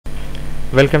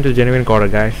Welcome to Genuine Coder,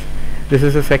 guys. This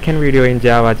is the second video in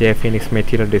Java JFoenix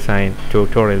Material Design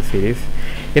tutorial series.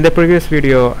 In the previous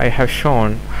video I have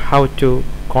shown how to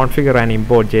configure and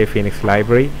import JFoenix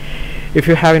library. If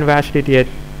you haven't watched it yet,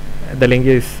 the link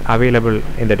is available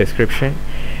in the description.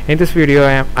 In this video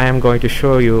I am going to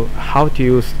show you how to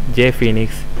use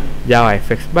JFoenix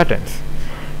JavaFX buttons.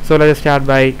 So let us start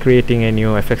by creating a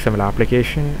new FXML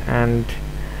application, and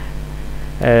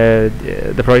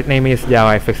the project name is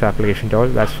JavaFX application tool.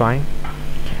 That's fine.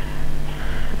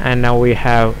 And now we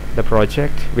have the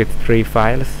project with 3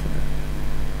 files,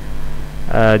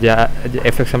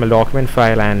 FXML document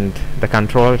file and the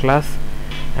controller class.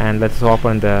 And let's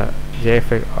open the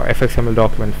FXML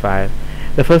document file.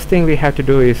 The first thing we have to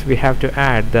do is we have to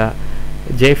add the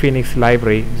JFoenix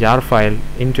library jar file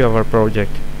into our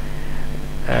project.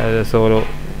 So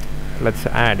let's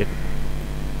add it,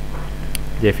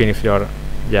 JFoenix.jar.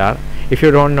 If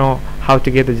you don't know how to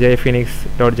get the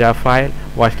JFoenix.jar file,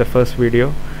 watch the first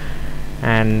video.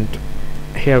 And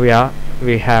here we are.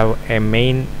 We have a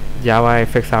main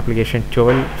JavaFX application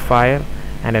tool file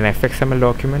and an FXML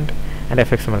document and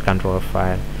FXML controller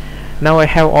file. Now I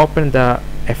have opened the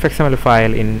FXML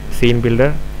file in Scene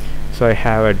Builder, so I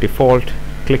have a default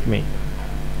click me.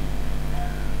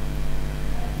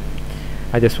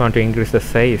 I just want to increase the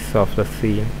size of the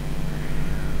scene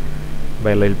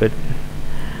by a little bit.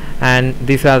 And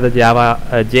these are the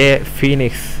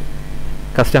JFoenix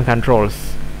custom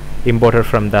controls imported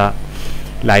from the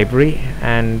library,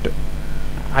 and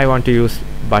I want to use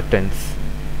buttons.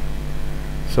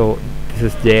 So this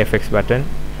is JFXButton.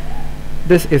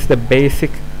 This is the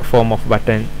basic form of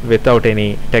button without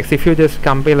any text. If you just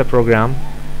compile a program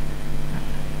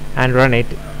and run it,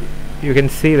 you can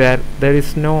see that there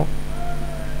is no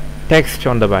text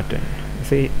on the button.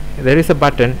 See, there is a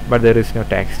button but there is no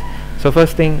text. So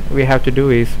first thing we have to do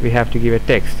is we have to give a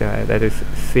text, that is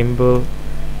symbol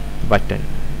button.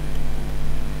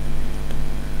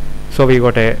 So we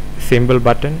got a symbol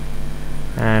button,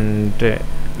 and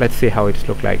let's see how it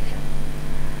looks like.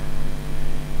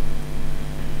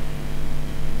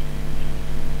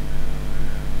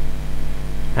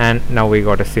 And now we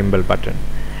got a symbol button.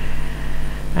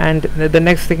 And the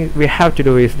next thing we have to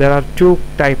do is there are 2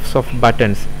 types of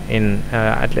buttons in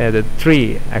the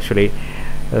 3 actually.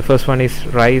 The first one is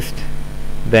raised,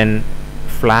 then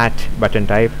flat button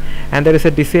type, and there is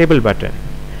a disable button.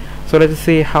 So let's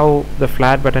see how the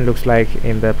flat button looks like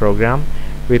in the program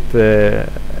with the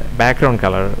background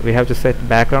color. We have to set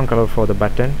background color for the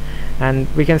button, and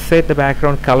we can set the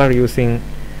background color using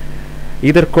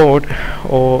either code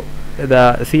or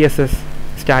the CSS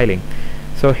styling.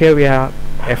 So here we have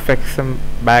FXM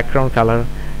background color,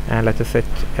 and let's just set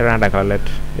a random color, let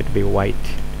it be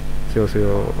white. No,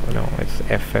 it's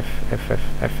FF.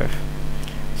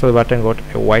 So the button got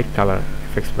a white color,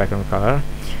 FX background color.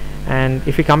 And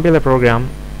if you compile the program,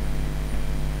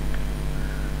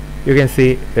 you can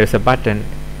see there's a button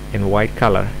in white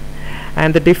color.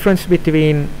 And the difference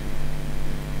between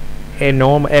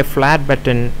a flat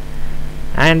button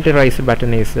and a raised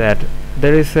button is that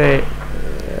there is a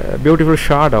beautiful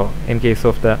shadow in case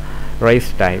of the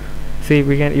raised type. See,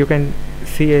 you can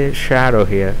see a shadow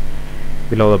here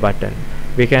below the button.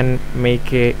 We can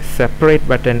make a separate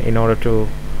button in order to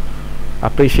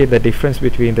appreciate the difference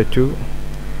between the two.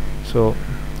 So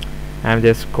I'm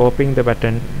just copying the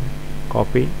button,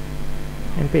 copy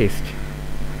and paste.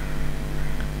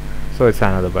 So it's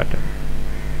another button.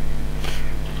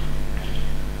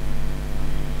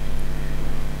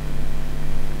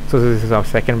 So this is our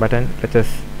second button. Let us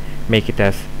make it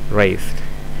as raised.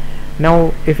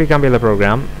 Now if we compile the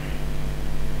program,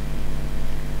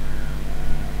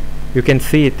 you can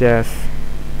see it as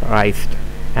raised,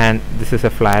 and this is a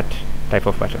flat type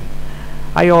of button.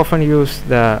 I often use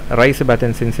the raise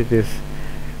button since it is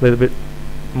a little bit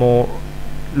more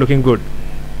looking good.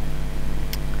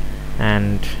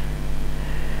 And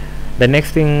the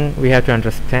next thing we have to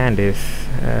understand is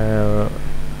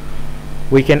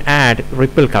we can add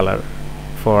ripple color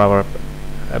for our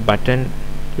button.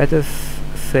 Let us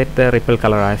set the ripple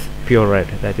color as pure red,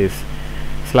 that is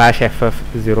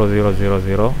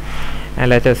 /FF0000, and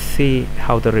let us see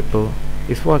how the ripple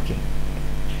is working.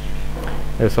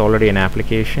 There's already an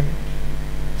application,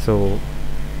 so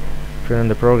if you run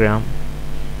the program,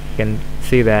 you can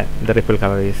see that the ripple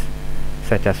color is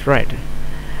set as red.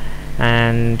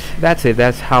 And that's it.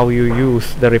 That's how you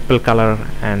use the ripple color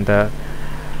and the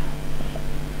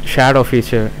shadow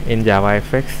feature in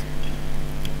JavaFX.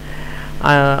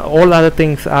 All other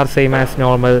things are same as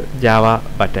normal Java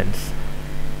buttons.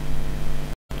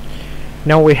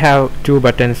 Now we have 2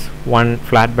 buttons, one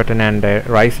flat button and a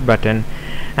raised button,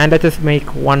 and let us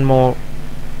make one more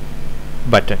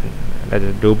button. Let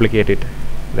us duplicate it,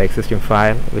 the existing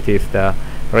file, which is the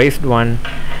raised one,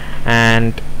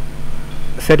 and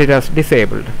set it as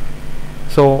disabled.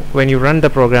 So when you run the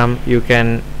program, you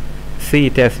can see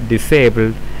it as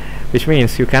disabled, which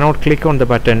means you cannot click on the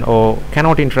button or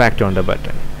cannot interact on the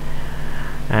button.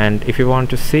 And if you want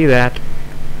to see that,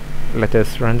 let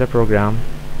us run the program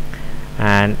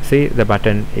and see the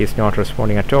button is not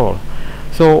responding at all.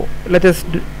 So let us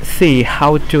see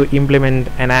how to implement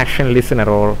an action listener,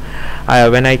 or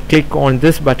when I click on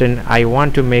this button, I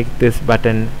want to make this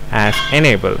button as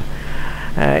enable.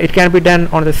 It can be done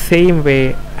on the same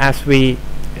way as we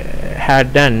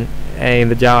had done in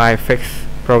the JavaFX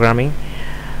programming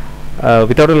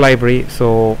without a library.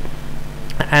 So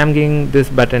I am giving this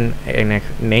button a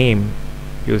name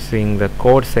using the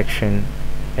code section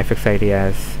FX IDE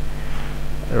as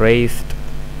raised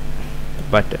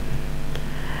button.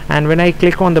 And when I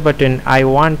click on the button, I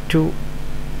want to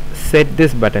set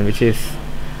this button, which is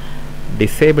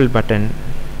disabled button,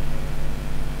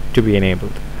 to be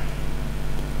enabled.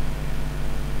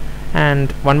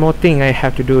 And one more thing I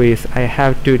have to do is I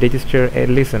have to register a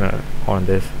listener on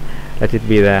this. Let it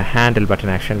be the handle button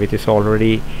action, which is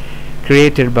already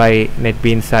created by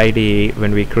NetBeans IDE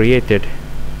when we created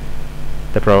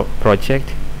the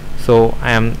project. So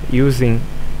I am using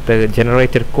the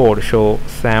generated code show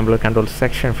sampler control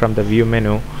section from the view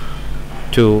menu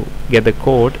to get the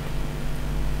code.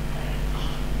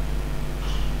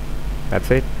 That's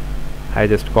it. I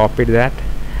just copied that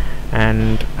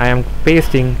and I am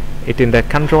pasting it in the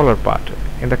controller part.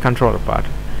 In the controller part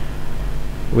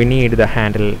we need the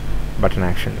handle button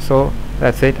action. So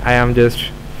that's it. I am just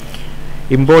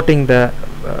importing the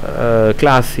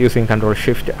class using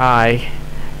Ctrl+Shift+I.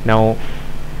 Now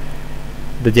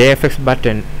the JFX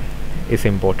button is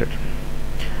imported.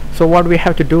 So what we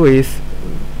have to do is,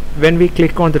 when we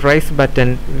click on the raise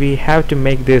button, we have to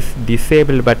make this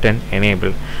disabled button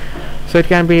enable. So it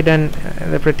can be done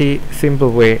in a pretty simple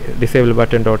way. Disable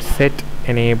button dot set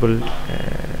enabled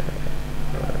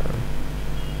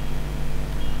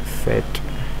set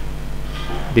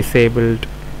disabled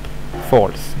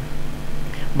false.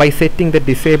 By setting the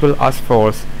disable as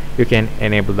false, you can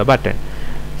enable the button.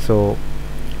 So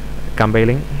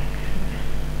compiling,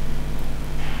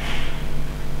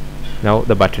 now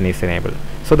the button is enabled.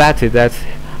 So that's it. That's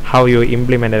how you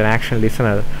implement an action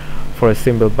listener for a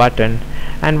simple button.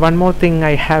 And one more thing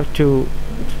I have to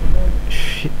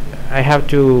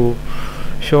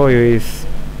show you is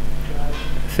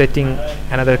setting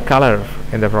another color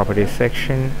in the properties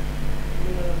section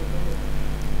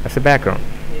as a background.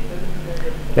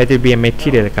 Let it be a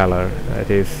material color, that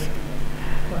is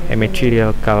a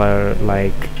material color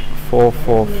like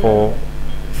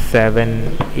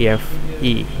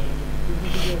 4447FE,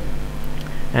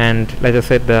 and let us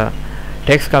set the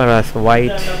text color as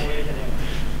white,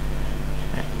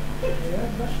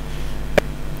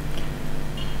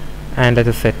 and let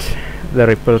us set the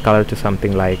ripple color to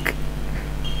something like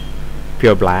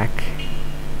pure black.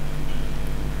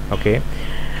 Okay.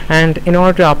 And in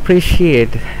order to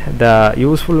appreciate the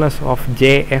usefulness of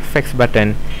JFX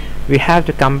button, we have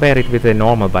to compare it with a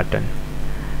normal button.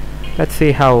 Let's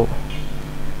see how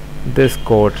this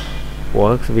code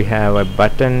works. We have a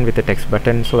button with a text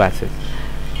button, so that's it.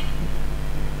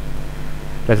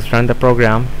 Let's run the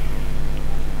program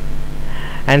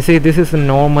and see, this is a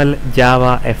normal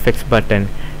JavaFX button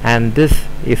and this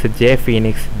is a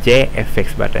JFoenix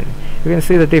JFX button. You can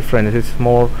see the difference. It's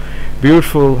more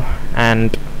beautiful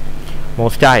and more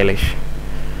stylish.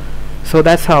 So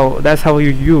that's how you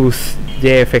use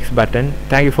JFX button.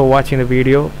 Thank you for watching the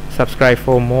video. Subscribe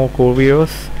for more cool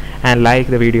videos and like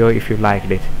the video if you liked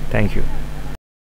it. Thank you.